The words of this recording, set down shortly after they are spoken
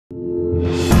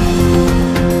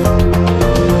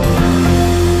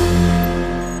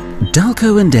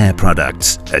Dalco and Air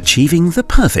products, achieving the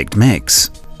perfect mix.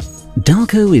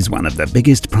 Dalco is one of the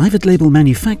biggest private label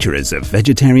manufacturers of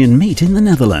vegetarian meat in the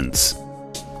Netherlands.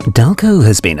 Dalco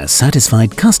has been a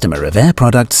satisfied customer of Air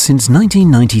products since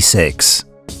 1996.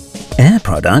 Air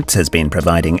Products has been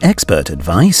providing expert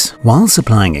advice while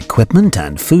supplying equipment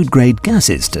and food-grade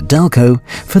gases to Dalco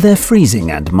for their freezing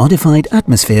and modified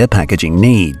atmosphere packaging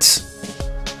needs.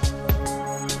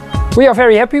 We are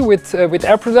very happy with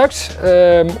Air Products.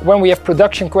 When we have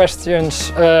production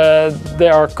questions, they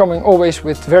are coming always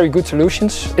with very good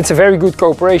solutions. It's a very good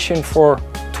cooperation for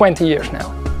 20 years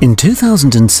now. In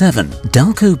 2007,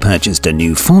 Dalco purchased a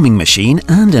new forming machine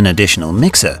and an additional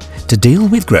mixer to deal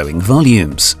with growing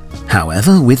volumes.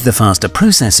 However, with the faster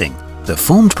processing, the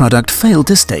formed product failed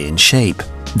to stay in shape.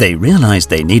 They realized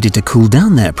they needed to cool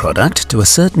down their product to a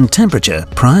certain temperature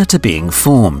prior to being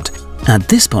formed. At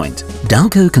this point,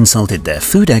 Dalco consulted their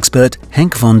food expert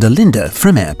Henk van der Linde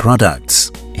from Air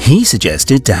Products. He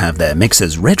suggested to have their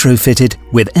mixers retrofitted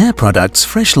with Air Products'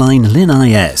 Freshline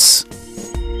LIN-IS.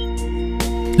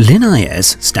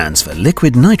 LIN-IS stands for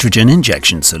Liquid Nitrogen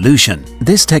Injection Solution.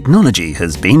 This technology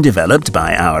has been developed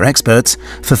by our experts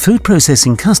for food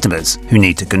processing customers who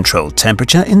need to control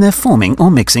temperature in their forming or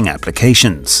mixing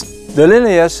applications. The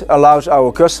LIN-IS allows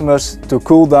our customers to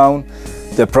cool down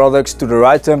the products to the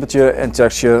right temperature and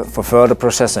texture for further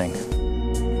processing.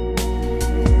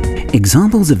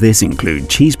 Examples of this include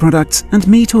cheese products and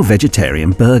meat or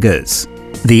vegetarian burgers.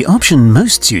 The option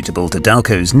most suitable to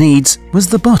Dalco's needs was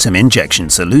the bottom injection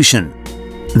solution.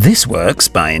 This works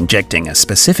by injecting a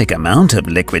specific amount of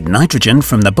liquid nitrogen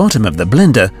from the bottom of the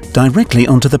blender directly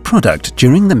onto the product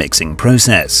during the mixing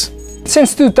process.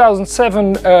 Since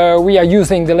 2007 we are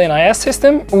using the LIN-IS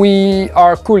system. We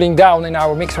are cooling down in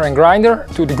our mixer and grinder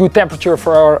to the good temperature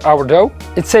for our dough.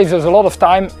 It saves us a lot of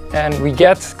time and we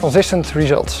get consistent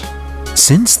results.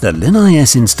 Since the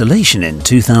LIN-IS installation in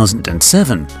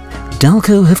 2007,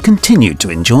 Dalco have continued to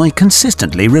enjoy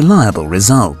consistently reliable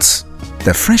results.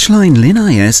 The Freshline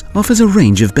LIN-IS offers a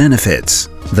range of benefits.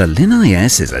 The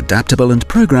LIN-IS is adaptable and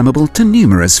programmable to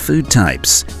numerous food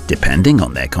types, depending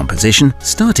on their composition,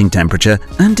 starting temperature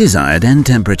and desired end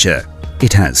temperature.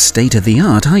 It has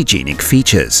state-of-the-art hygienic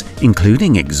features,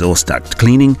 including exhaust duct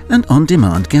cleaning and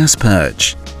on-demand gas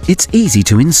purge. It's easy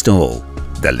to install.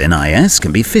 The LIN-IS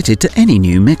can be fitted to any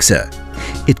new mixer.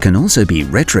 It can also be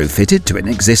retrofitted to an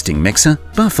existing mixer,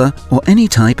 buffer or any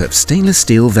type of stainless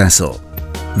steel vessel.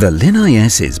 The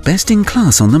LIN-IS is best in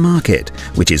class on the market,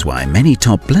 which is why many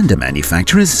top blender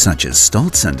manufacturers such as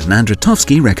Stolz and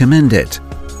Nandratowski recommend it.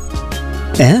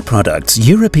 Air Products'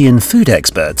 European food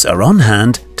experts are on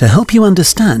hand to help you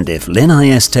understand if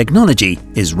LIN-IS technology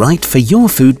is right for your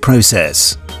food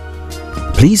process.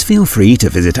 Please feel free to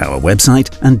visit our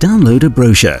website and download a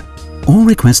brochure, or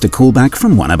request a callback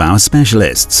from one of our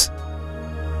specialists.